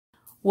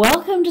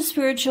Welcome to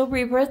Spiritual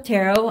Rebirth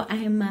Tarot.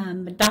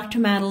 I'm Dr.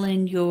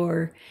 Madelyn,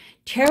 your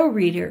tarot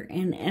reader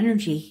and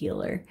energy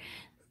healer.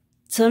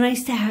 So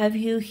nice to have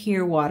you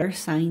here, water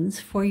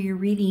signs, for your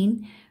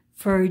reading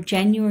for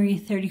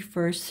January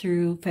 31st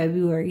through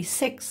February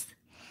 6th.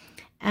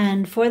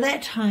 And for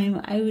that time,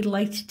 I would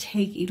like to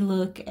take a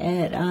look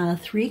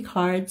at 3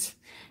 cards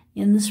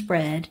in the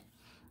spread.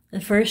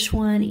 The first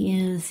one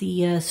is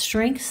the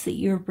strengths that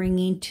you're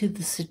bringing to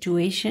the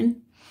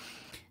situation.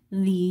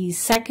 The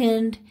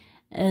second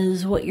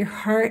is what your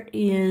heart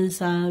is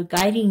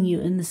guiding you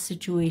in the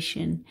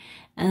situation.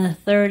 And the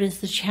third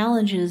is the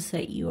challenges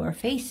that you are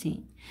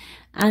facing.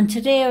 And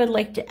today I would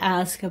like to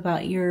ask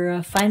about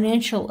your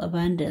financial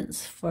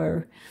abundance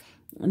for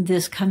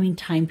this coming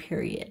time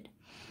period.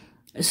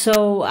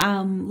 So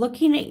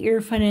looking at your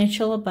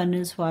financial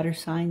abundance, water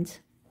signs,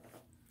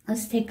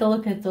 let's take a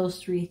look at those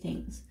 3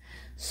 things.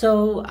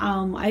 So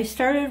I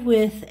started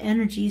with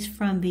energies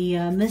from the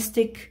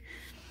Mystic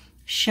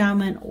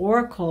Shaman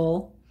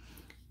Oracle.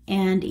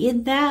 And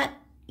in that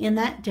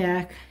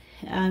deck,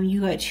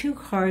 you got 2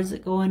 cards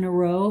that go in a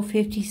row,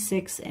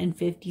 56 and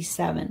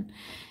 57.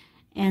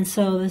 And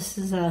so this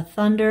is a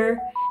Thunder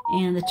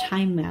and the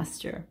Time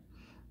Master.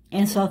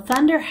 And so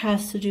Thunder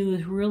has to do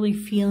with really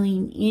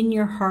feeling in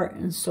your heart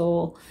and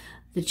soul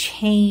the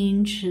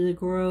change, the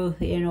growth,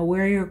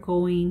 where you're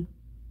going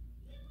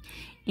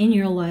in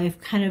your life,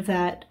 kind of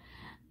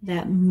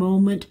that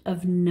moment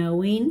of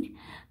knowing,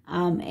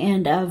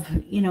 and of,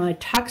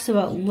 it talks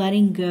about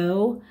letting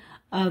go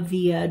of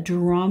the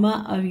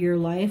drama of your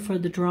life or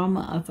the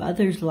drama of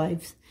others'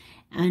 lives,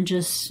 and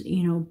just,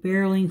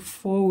 barreling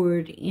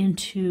forward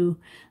into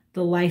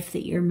the life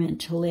that you're meant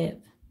to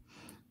live.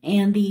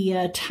 And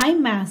the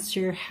Time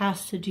Master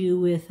has to do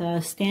with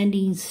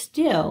standing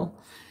still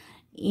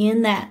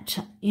in that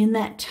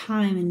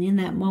time and in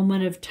that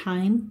moment of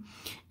time.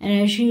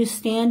 And as you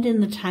stand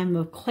in the time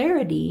of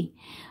clarity,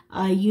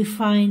 you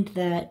find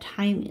that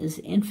time is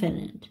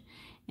infinite.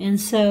 And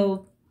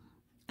so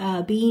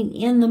being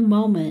in the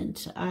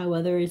moment,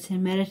 whether it's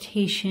in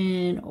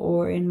meditation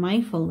or in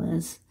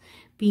mindfulness,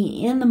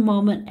 being in the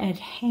moment at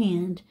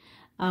hand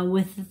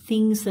with the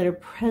things that are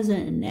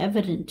present and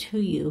evident to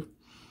you,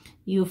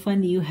 you'll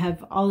find that you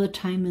have all the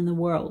time in the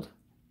world.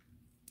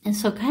 And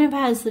so it kind of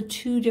has the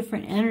 2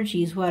 different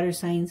energies, water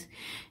signs,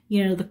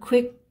 the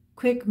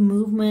quick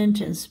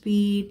movement and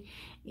speed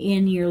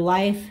in your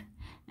life,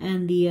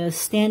 and the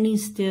standing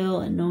still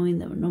and knowing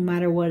that no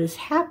matter what is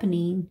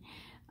happening,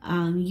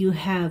 you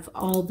have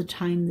all the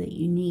time that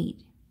you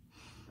need.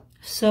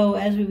 So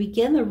as we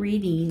begin the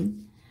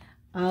reading,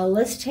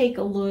 let's take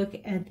a look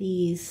at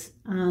these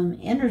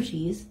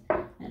energies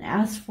and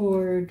ask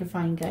for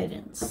divine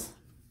guidance.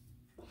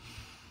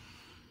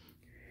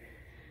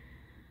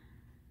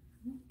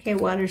 Okay,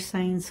 water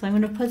signs. So I'm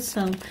going to put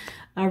some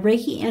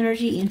Reiki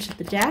energy into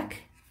the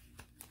deck,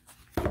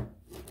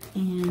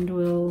 and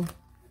we'll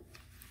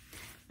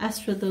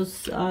ask for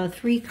those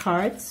 3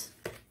 cards.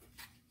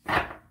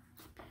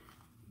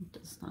 It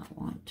does not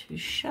want to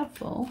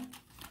shuffle.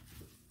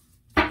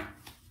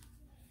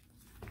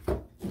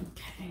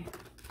 Okay.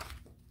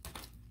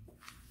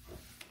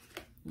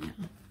 Yeah.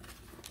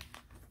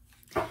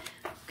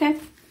 Okay.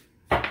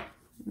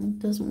 It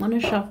doesn't want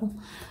to shuffle.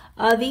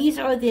 These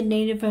are the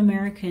Native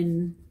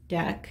American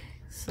deck.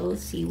 So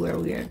let's see where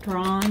we are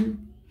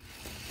drawn.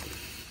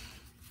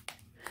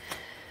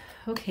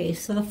 Okay,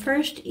 so the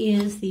first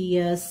is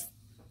the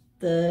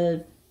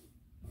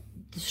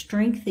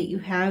strength that you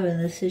have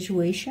in the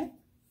situation.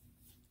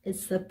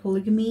 It's the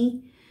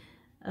polygamy,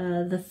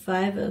 the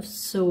 5 of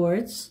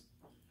Swords,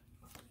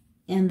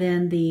 and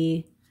then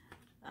the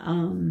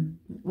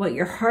what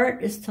your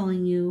heart is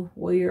telling you,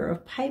 Warrior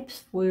of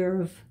Pipes,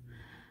 Warrior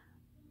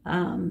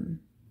of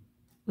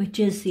which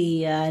is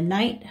the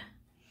Knight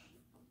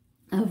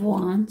of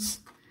Wands.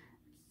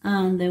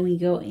 Then we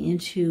go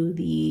into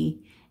the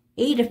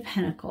 8 of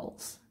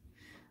Pentacles,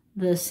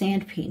 the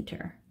Sand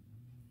Painter.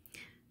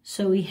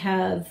 So we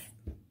have,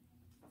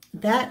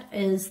 that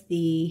is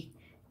the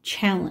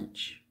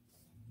challenge.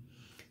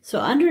 So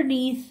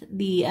underneath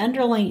the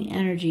underlying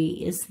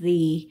energy is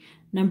the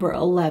number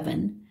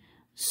 11.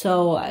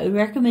 So I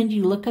recommend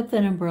you look up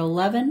the number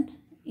 11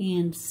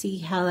 and see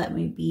how that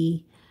may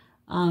be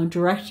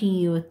directing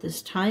you at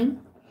this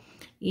time.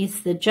 It's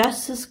the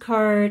Justice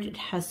card. It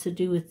has to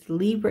do with the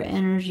Libra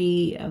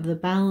energy of the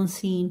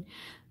balancing,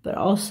 but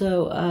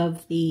also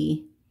of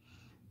the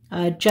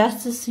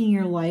justice in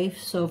your life.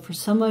 So for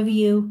some of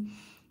you,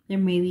 there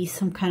may be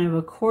some kind of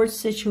a court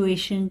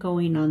situation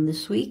going on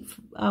this week,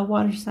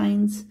 water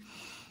signs,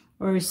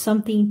 or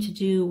something to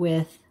do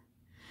with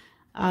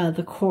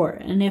the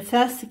court. And if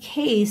that's the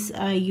case,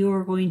 you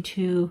are going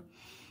to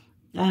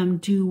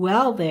do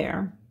well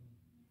there.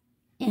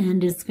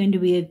 And it's going to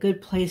be a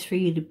good place for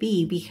you to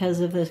be because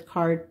of this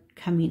card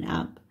coming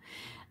up.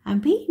 I'm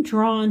being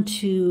drawn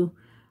to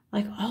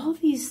like all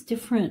these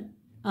different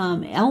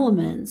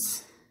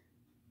elements.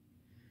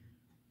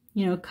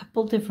 A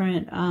couple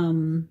different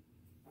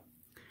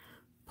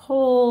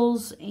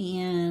poles,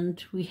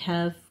 and we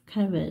have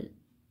kind of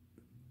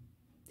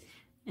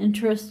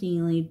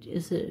interestingly,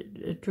 is it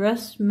a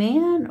dressed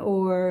man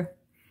or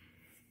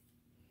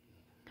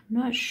I'm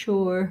not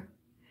sure.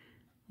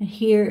 And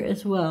here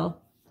as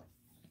well.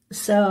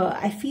 So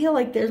I feel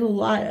like there's a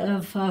lot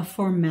of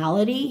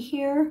formality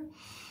here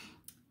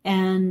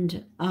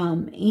and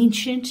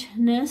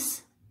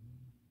ancientness.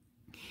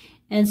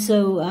 And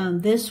so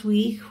this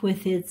week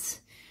with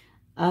its,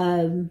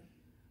 you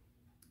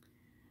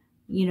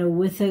know,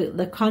 with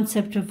the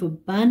concept of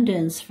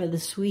abundance for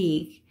this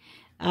week,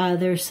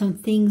 there's some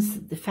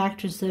things, the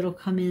factors that'll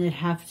come in that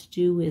have to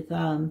do with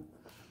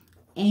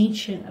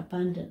ancient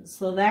abundance.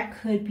 So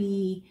that could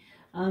be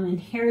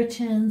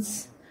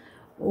inheritance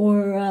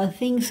or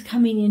things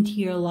coming into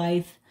your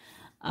life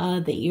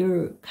that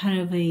you're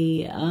kind of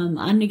a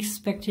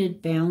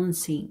unexpected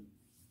balancing.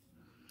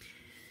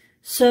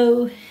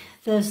 So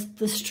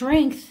the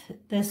strength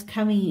that's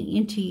coming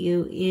into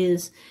you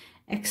is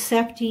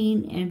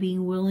accepting and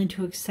being willing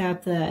to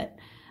accept that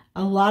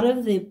a lot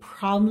of the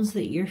problems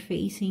that you're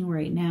facing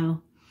right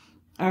now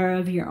are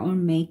of your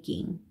own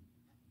making.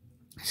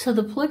 So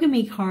the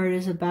polygamy card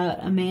is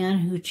about a man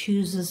who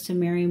chooses to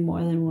marry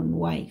more than one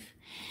wife.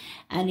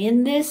 And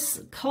in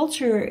this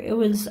culture, it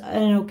was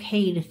an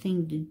okay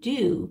thing to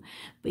do,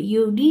 but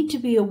you need to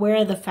be aware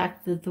of the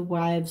fact that the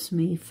wives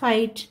may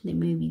fight, they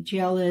may be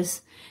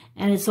jealous,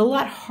 and it's a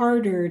lot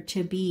harder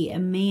to be a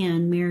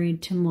man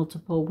married to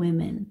multiple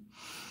women.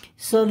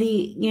 So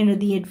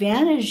the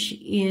advantage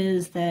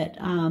is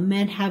that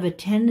men have a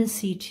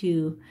tendency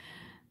to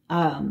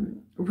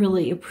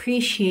really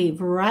appreciate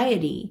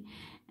variety.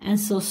 And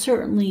so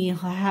certainly he'll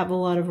have a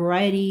lot of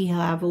variety, he'll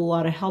have a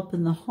lot of help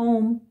in the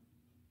home.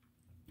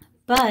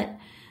 But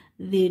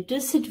the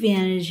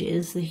disadvantage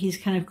is that he's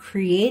kind of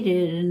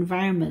created an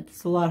environment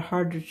that's a lot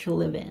harder to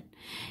live in.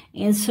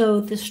 And so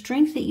the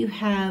strength that you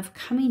have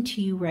coming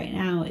to you right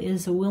now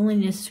is a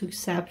willingness to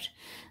accept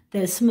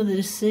that some of the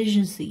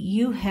decisions that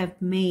you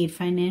have made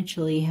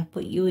financially have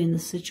put you in the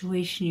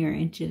situation you're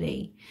in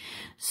today.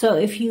 So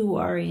if you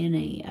are in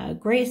a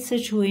great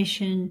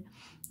situation,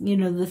 you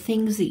know, the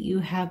things that you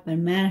have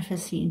been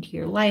manifesting into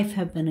your life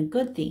have been a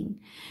good thing.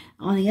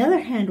 On the other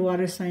hand,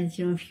 water signs,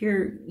 you know, if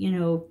you're, you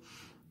know,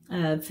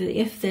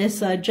 if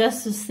this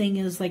justice thing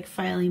is like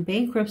filing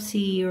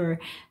bankruptcy or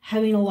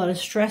having a lot of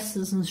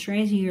stresses and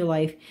strains in your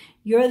life,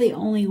 you're the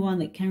only one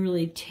that can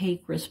really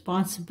take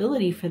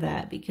responsibility for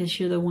that because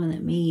you're the one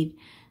that made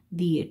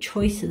the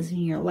choices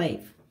in your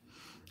life.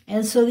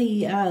 And so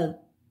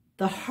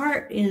the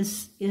heart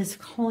is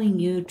calling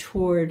you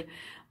toward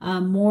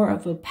more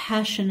of a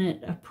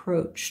passionate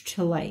approach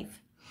to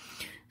life.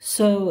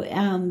 So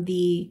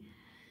the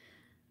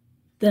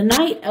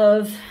Knight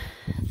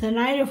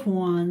of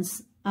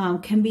Wands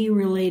can be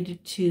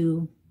related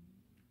to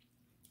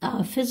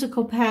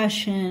physical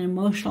passion,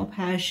 emotional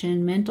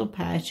passion, mental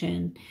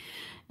passion,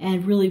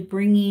 and really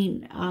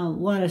bringing a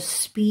lot of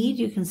speed.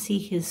 You can see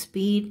his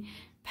speed,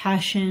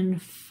 passion,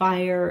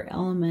 fire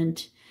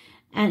element.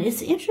 And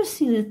it's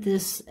interesting that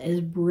this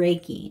is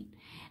breaking.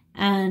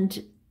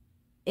 And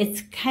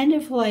it's kind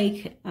of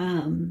like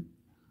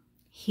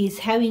he's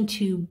having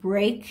to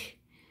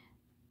break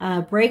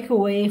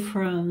away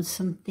from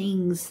some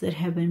things that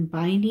have been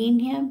binding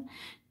him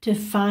to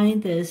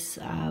find this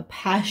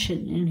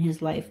passion in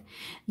his life.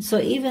 And so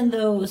even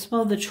though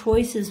some of the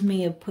choices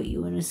may have put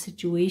you in a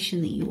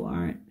situation that you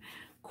aren't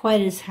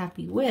quite as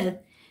happy with,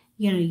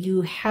 you know,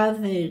 you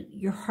have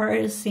your heart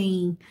is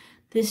saying,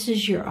 this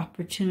is your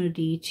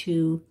opportunity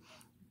to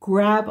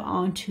grab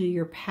onto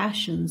your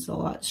passions a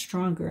lot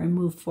stronger and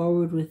move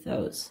forward with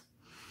those.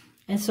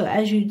 And so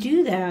as you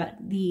do that,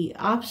 the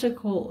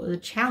obstacle, the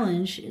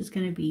challenge is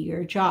going to be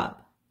your job.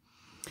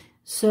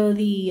 So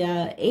the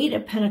Eight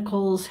of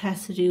Pentacles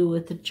has to do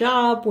with the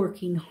job,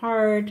 working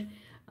hard,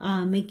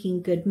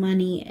 making good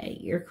money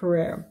at your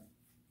career.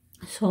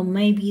 So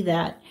maybe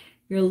that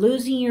you're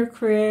losing your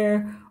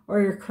career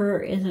or your career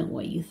isn't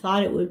what you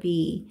thought it would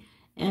be.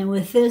 And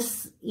with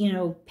this, you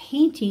know,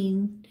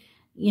 painting,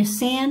 you know,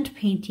 sand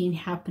painting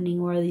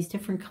happening where these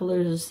different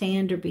colors of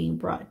sand are being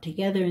brought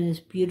together in this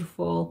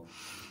beautiful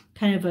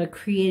kind of a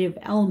creative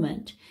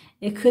element.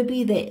 It could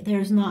be that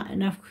there's not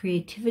enough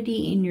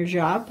creativity in your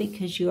job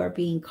because you are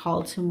being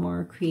called to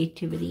more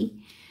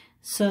creativity.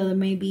 So there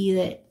may be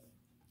that,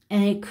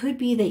 and it could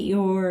be that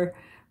your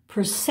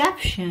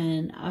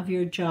perception of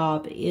your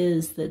job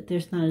is that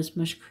there's not as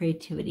much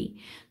creativity.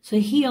 So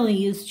he only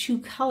used two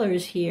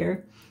colors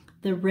here,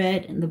 the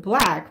red and the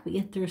black, but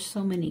yet there's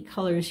so many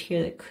colors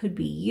here that could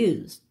be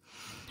used.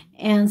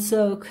 And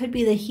so it could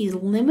be that he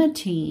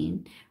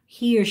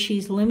or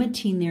she's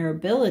limiting their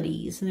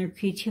abilities and their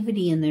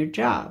creativity in their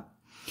job.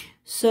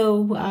 So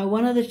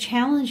one of the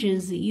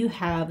challenges that you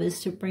have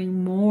is to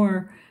bring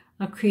more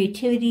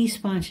creativity,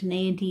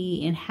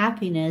 spontaneity, and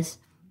happiness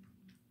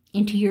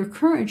into your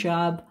current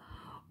job,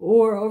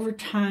 or over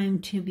time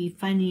to be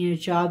finding a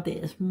job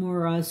that is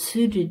more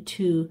suited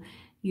to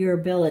your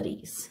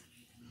abilities.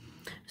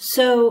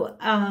 So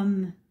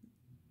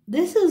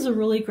this is a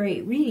really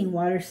great reading,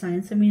 water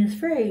signs. I mean,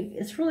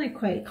 it's really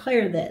quite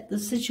clear that the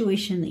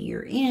situation that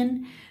you're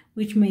in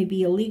which may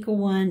be a legal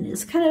one,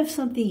 is kind of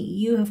something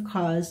you have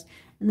caused.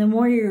 And the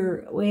more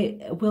you're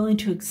willing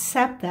to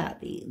accept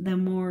that, the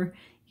more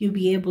you'll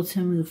be able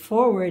to move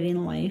forward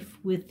in life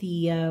with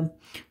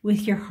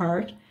your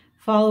heart,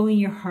 following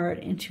your heart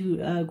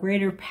into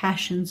greater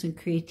passions and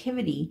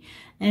creativity.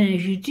 And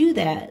as you do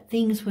that,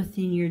 things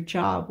within your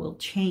job will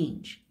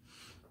change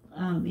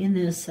in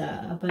this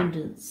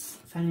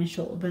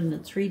financial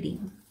abundance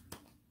reading.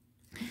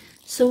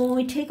 So when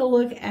we take a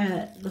look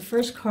at the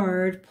first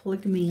card,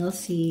 polygamy, let's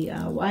see,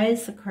 why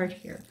is the card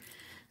here?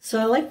 So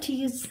I like to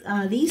use,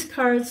 these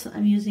cards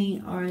I'm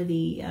using are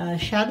the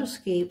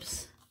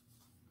Shadowscapes.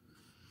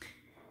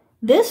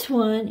 This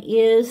one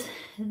is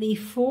the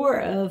Four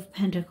of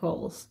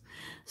Pentacles.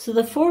 So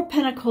the Four of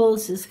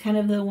Pentacles is kind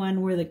of the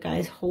one where the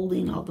guy's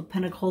holding all the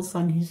pentacles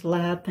on his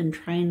lap and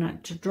trying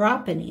not to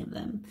drop any of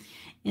them.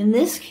 In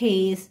this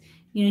case,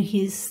 you know,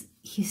 he's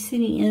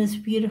sitting in this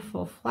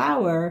beautiful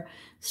flower,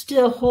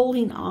 still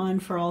holding on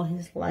for all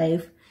his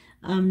life,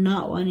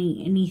 not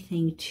wanting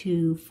anything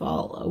to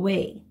fall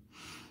away.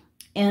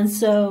 And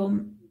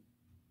so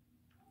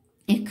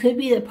it could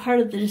be that part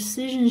of the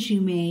decisions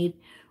you made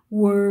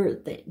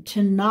were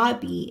to not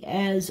be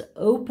as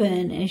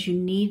open as you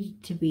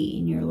needed to be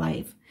in your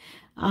life,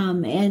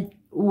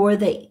 or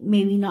that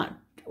maybe not,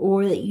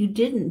 or that you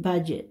didn't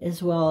budget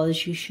as well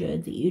as you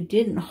should, that you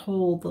didn't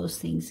hold those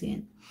things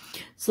in.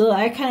 So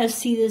I kind of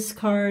see this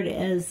card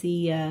as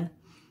the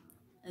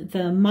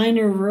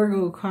minor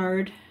Virgo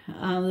card,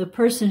 the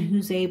person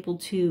who's able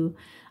to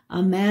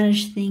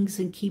manage things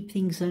and keep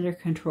things under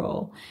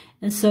control.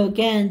 And so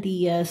again,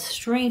 the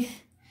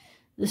strength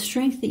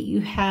that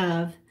you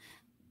have,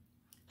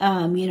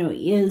 you know,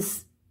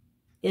 is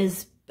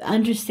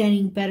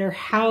understanding better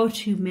how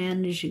to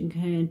manage and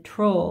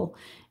control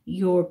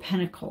your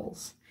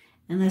pentacles.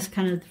 And that's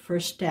kind of the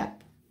first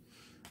step.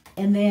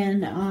 And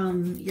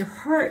then your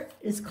heart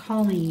is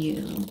calling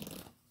you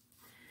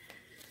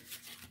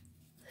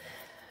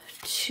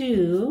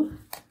to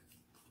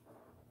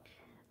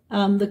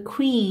the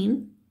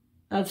Queen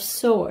of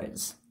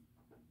Swords.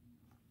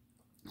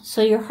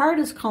 So your heart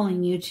is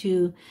calling you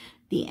to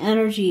the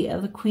energy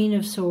of the Queen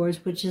of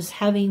Swords, which is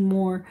having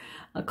more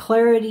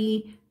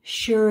clarity,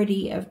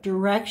 surety of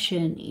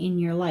direction in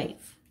your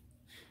life.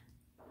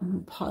 I'm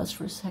going to pause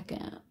for a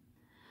second.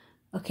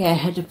 Okay, I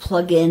had to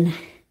plug in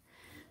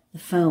the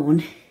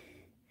phone.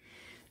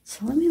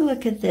 So let me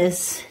look at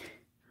this.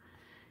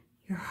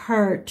 Your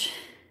heart.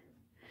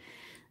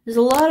 There's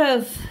a lot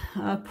of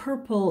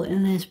purple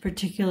in this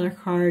particular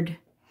card.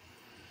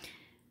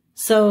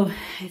 So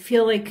I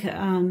feel like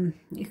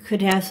it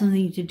could have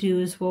something to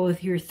do as well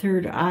with your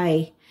third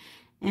eye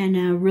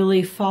and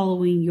really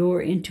following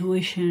your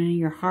intuition and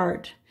your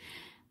heart,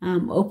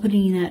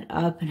 opening that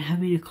up and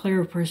having a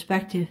clearer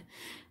perspective.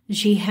 And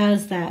she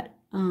has that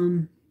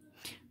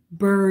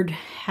bird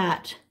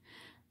hat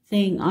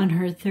thing on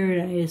her third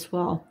eye as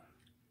well.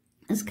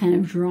 It's kind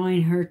of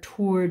drawing her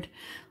toward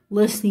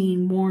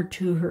listening more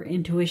to her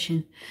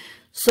intuition.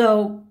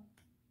 So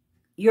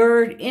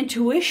your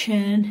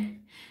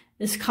intuition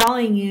is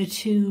calling you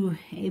to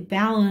a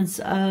balance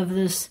of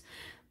this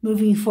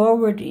moving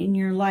forward in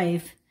your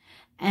life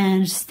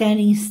and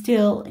standing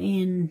still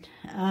in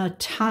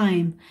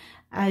time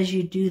as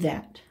you do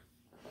that.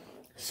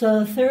 So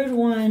the third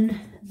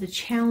one, the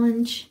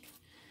challenge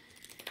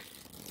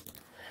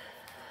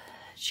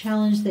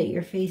that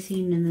you're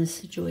facing in this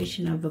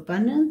situation of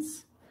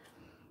abundance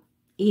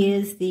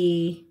is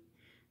the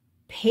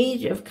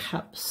Page of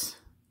Cups.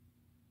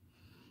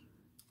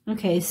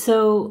 Okay,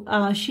 so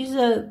she's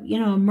a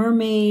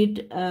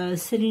mermaid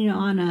sitting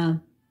on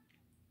a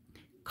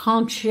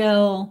conch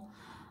shell,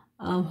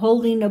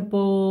 holding a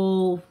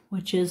bowl,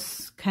 which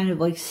is kind of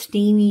like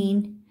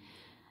steaming.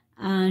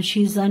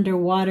 She's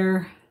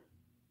underwater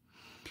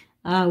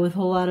with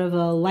a lot of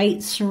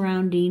light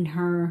surrounding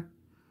her.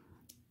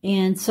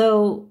 And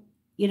so,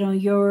 you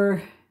know,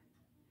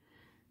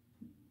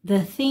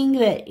 the thing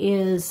that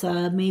is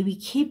maybe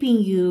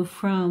keeping you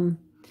from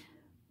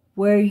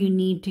where you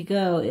need to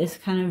go is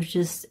kind of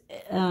just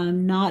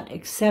not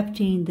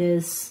accepting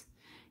this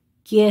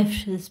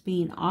gift that's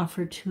being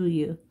offered to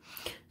you.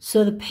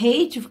 So the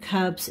Page of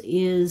Cups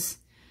is,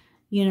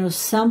 you know,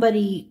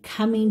 somebody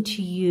coming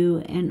to you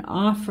and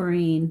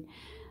offering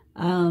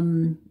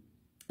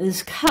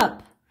this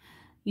cup,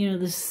 you know,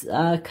 this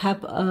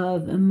cup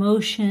of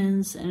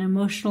emotions and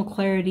emotional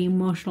clarity,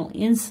 emotional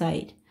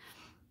insight.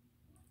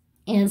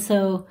 And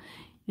so,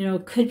 you know,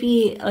 it could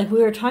be like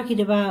we were talking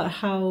about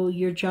how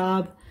your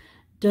job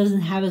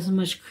doesn't have as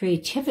much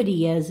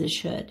creativity as it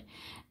should.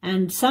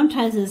 And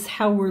sometimes it's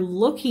how we're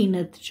looking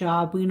at the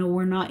job. You know,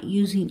 we're not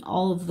using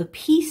all of the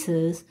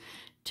pieces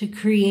to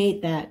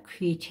create that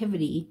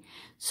creativity.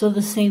 So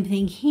the same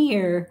thing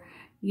here,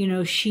 you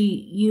know,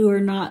 you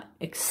are not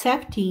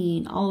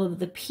accepting all of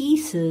the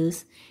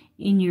pieces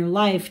in your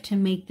life to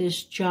make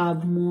this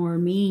job more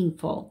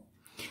meaningful.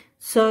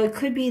 So it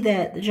could be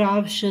that the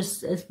job's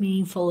just as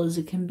meaningful as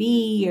it can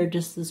be, or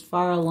just as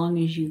far along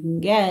as you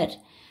can get.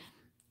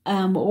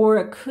 Or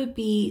it could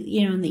be,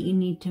 you know, that you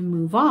need to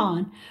move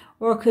on.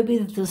 or it could be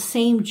that the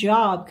same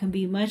job can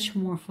be much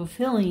more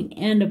fulfilling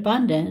and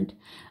abundant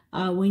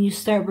when you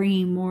start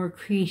bringing more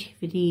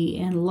creativity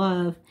and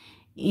love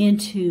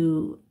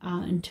into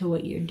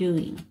what you're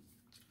doing.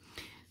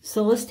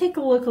 So let's take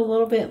a look a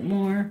little bit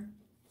more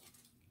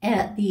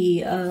at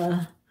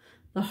the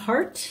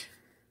heart.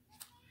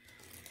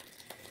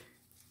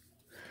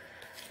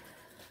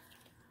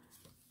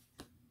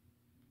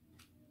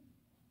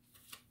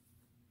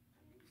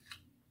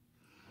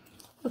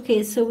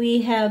 Okay, so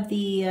we have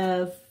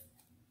the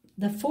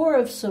Four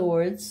of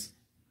Swords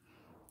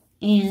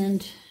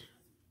and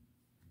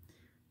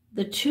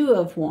the Two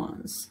of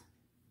Wands.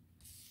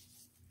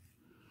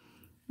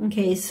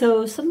 Okay,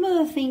 so some of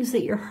the things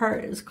that your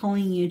heart is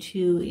calling you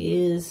to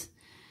is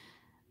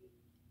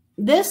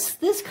this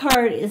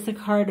card is the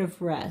card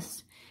of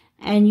rest.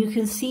 And you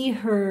can see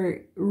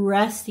her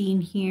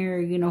resting here,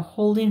 you know,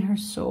 holding her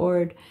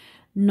sword,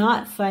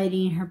 not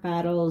fighting her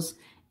battles.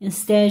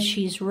 Instead,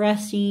 she's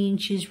resting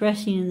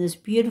in this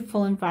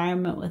beautiful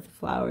environment with the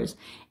flowers.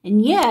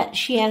 And yet,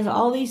 she has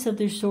all these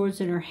other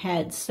swords in her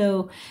head,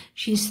 so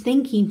she's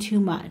thinking too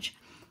much.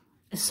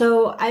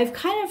 So I've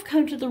kind of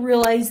come to the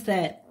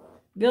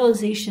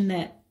realization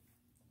that,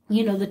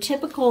 you know, the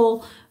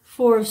typical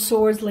Four of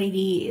Swords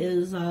lady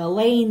is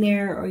laying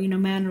there, or, you know,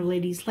 man or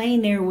lady's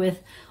laying there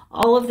with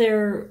all of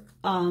their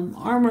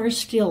armor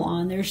still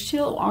on. They're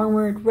still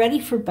armored, ready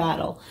for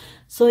battle.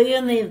 So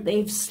even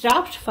they've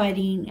stopped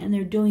fighting and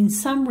they're doing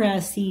some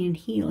resting and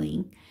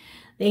healing.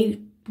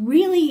 They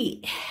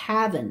really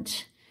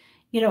haven't.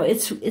 You know,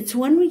 it's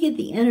when we get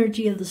the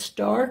energy of the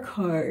Star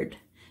card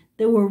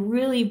that we're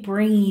really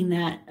bringing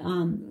that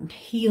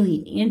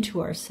healing into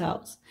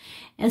ourselves.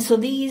 And so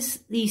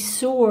these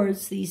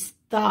swords, these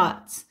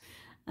thoughts,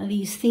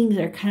 these things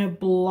are kind of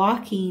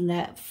blocking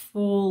that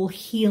full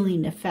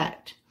healing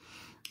effect.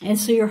 And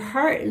so your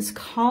heart is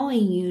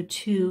calling you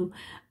to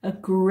a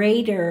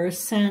greater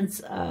sense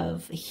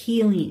of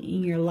healing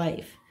in your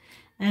life.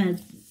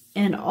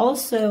 And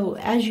also,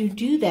 as you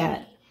do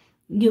that,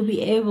 you'll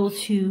be able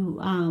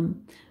to,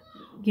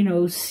 you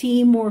know,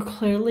 see more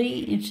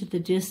clearly into the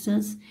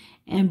distance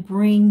and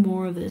bring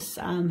more of this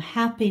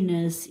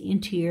happiness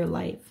into your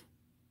life.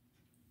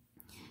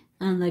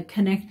 And the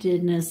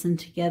connectedness and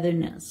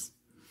togetherness.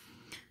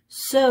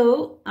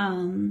 So,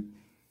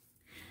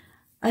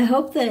 I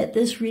hope that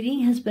this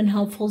reading has been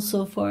helpful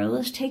so far.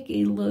 Let's take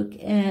a look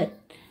at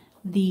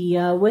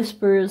the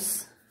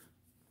Whispers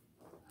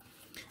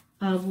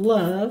of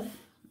Love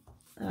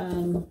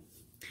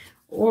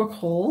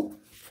Oracle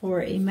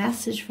for a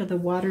message for the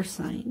water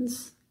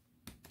signs.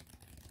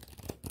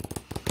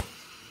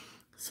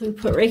 So we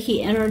put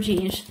Reiki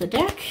energy into the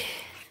deck.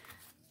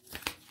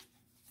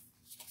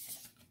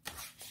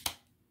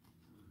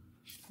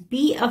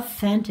 Be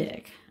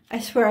authentic. I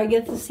swear I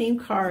get the same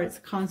cards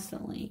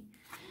constantly.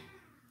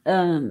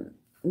 The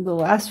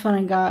last one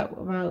I got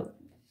about,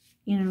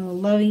 you know,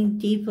 loving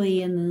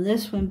deeply, and then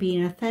this one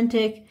being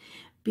authentic.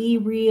 Be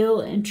real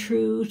and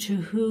true to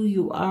who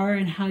you are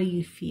and how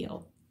you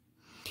feel.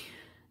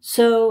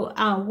 So,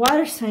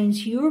 water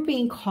signs, you are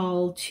being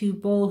called to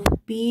both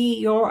be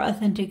your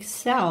authentic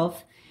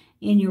self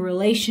in your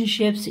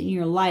relationships, in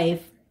your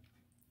life,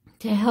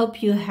 to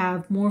help you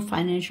have more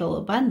financial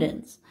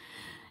abundance.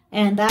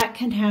 And that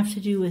can have to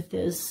do with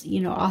this,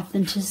 you know,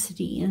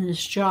 authenticity in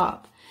this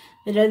job.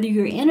 That either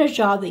you're in a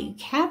job that you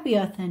can't be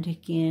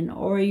authentic in,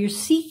 or you're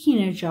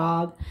seeking a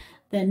job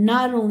that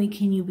not only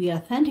can you be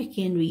authentic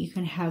in, but you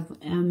can have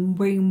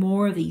bring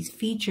more of these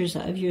features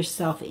of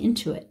yourself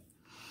into it.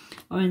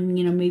 Or,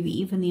 you know, maybe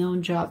even the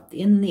own job.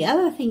 And the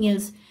other thing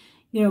is,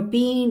 you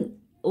know,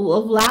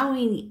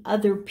 allowing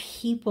other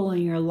people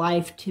in your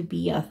life to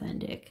be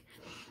authentic.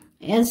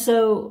 And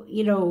so,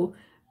 you know,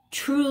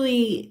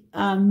 truly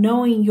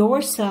knowing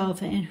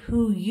yourself and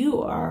who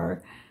you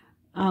are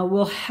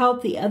will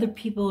help the other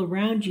people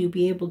around you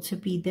be able to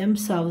be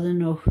themselves and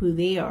know who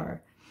they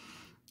are.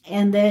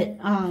 And that,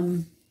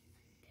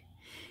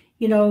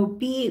 you know,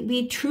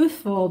 be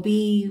truthful,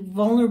 be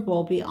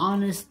vulnerable, be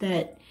honest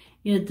that,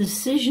 you know,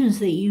 decisions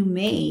that you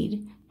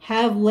made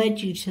have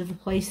led you to the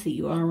place that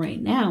you are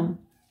right now.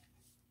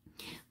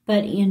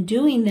 But in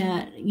doing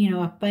that, you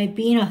know, by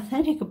being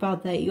authentic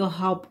about that, you'll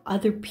help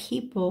other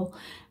people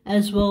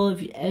as well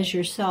as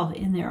yourself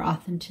in their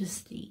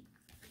authenticity.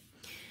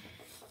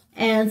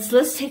 And so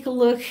let's take a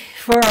look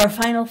for our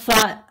final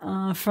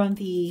thought from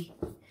the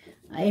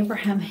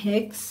Abraham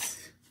Hicks.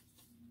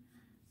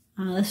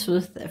 This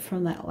was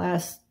from that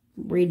last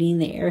reading,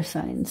 the air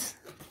signs.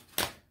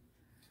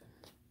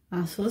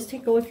 So let's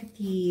take a look at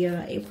the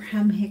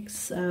Abraham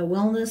Hicks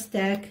Wellness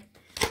deck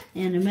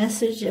and a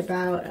message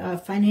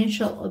about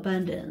financial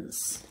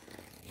abundance.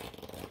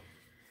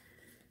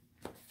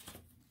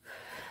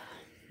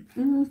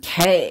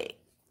 Okay.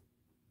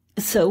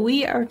 So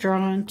we are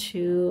drawn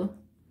to,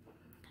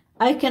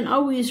 I can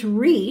always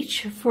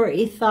reach for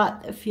a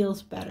thought that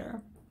feels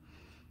better.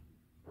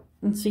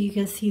 And so you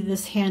can see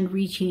this hand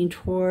reaching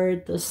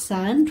toward the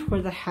sun,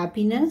 toward the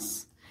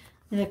happiness.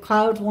 And the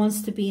cloud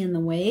wants to be in the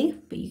way,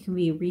 but you can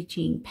be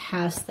reaching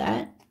past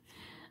that.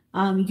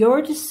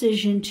 Your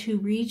decision to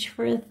reach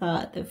for a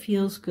thought that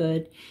feels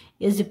good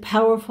is a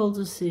powerful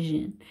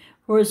decision,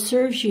 for it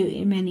serves you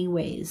in many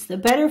ways. The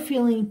better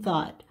feeling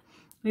thought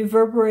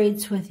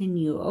reverberates within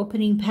you,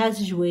 opening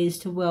passageways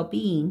to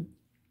well-being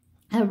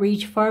that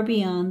reach far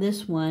beyond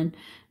this one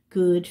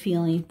good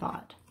feeling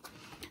thought.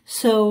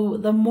 So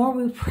the more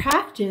we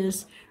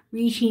practice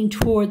reaching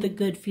toward the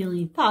good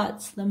feeling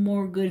thoughts, the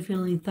more good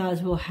feeling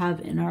thoughts we'll have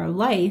in our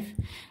life,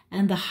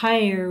 and the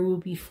higher we'll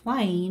be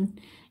flying,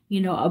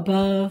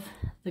 above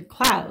the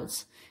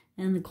clouds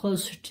and the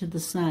closer to the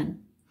sun.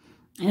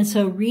 And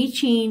so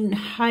reaching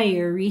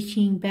higher,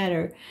 reaching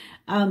better.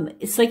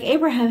 It's like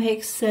Abraham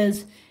Hicks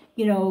says,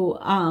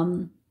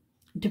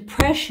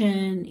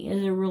 depression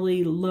is a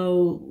really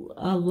low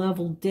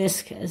level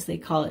disc, as they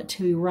call it,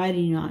 to be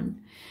riding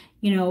on.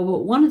 But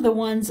one of the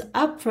ones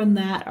up from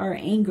that are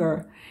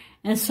anger.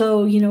 And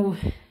so,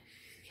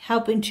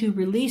 helping to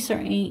release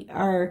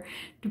our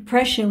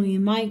depression, we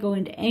might go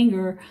into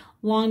anger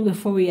long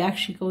before we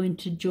actually go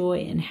into joy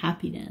and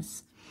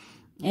happiness.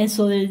 And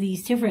so there are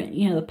these different,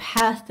 the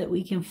path that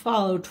we can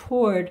follow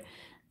toward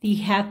the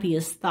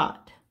happiest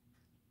thought.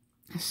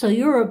 So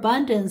your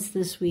abundance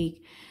this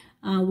week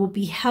will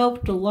be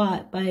helped a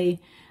lot by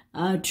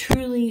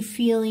truly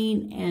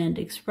feeling and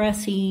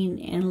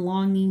expressing and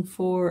longing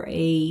for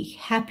a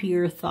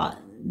happier thought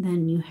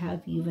than you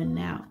have even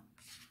now.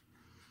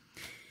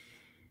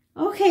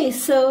 Okay,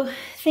 so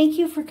thank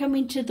you for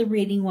coming to the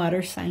reading,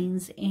 water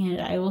signs, and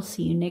I will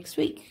see you next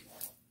week.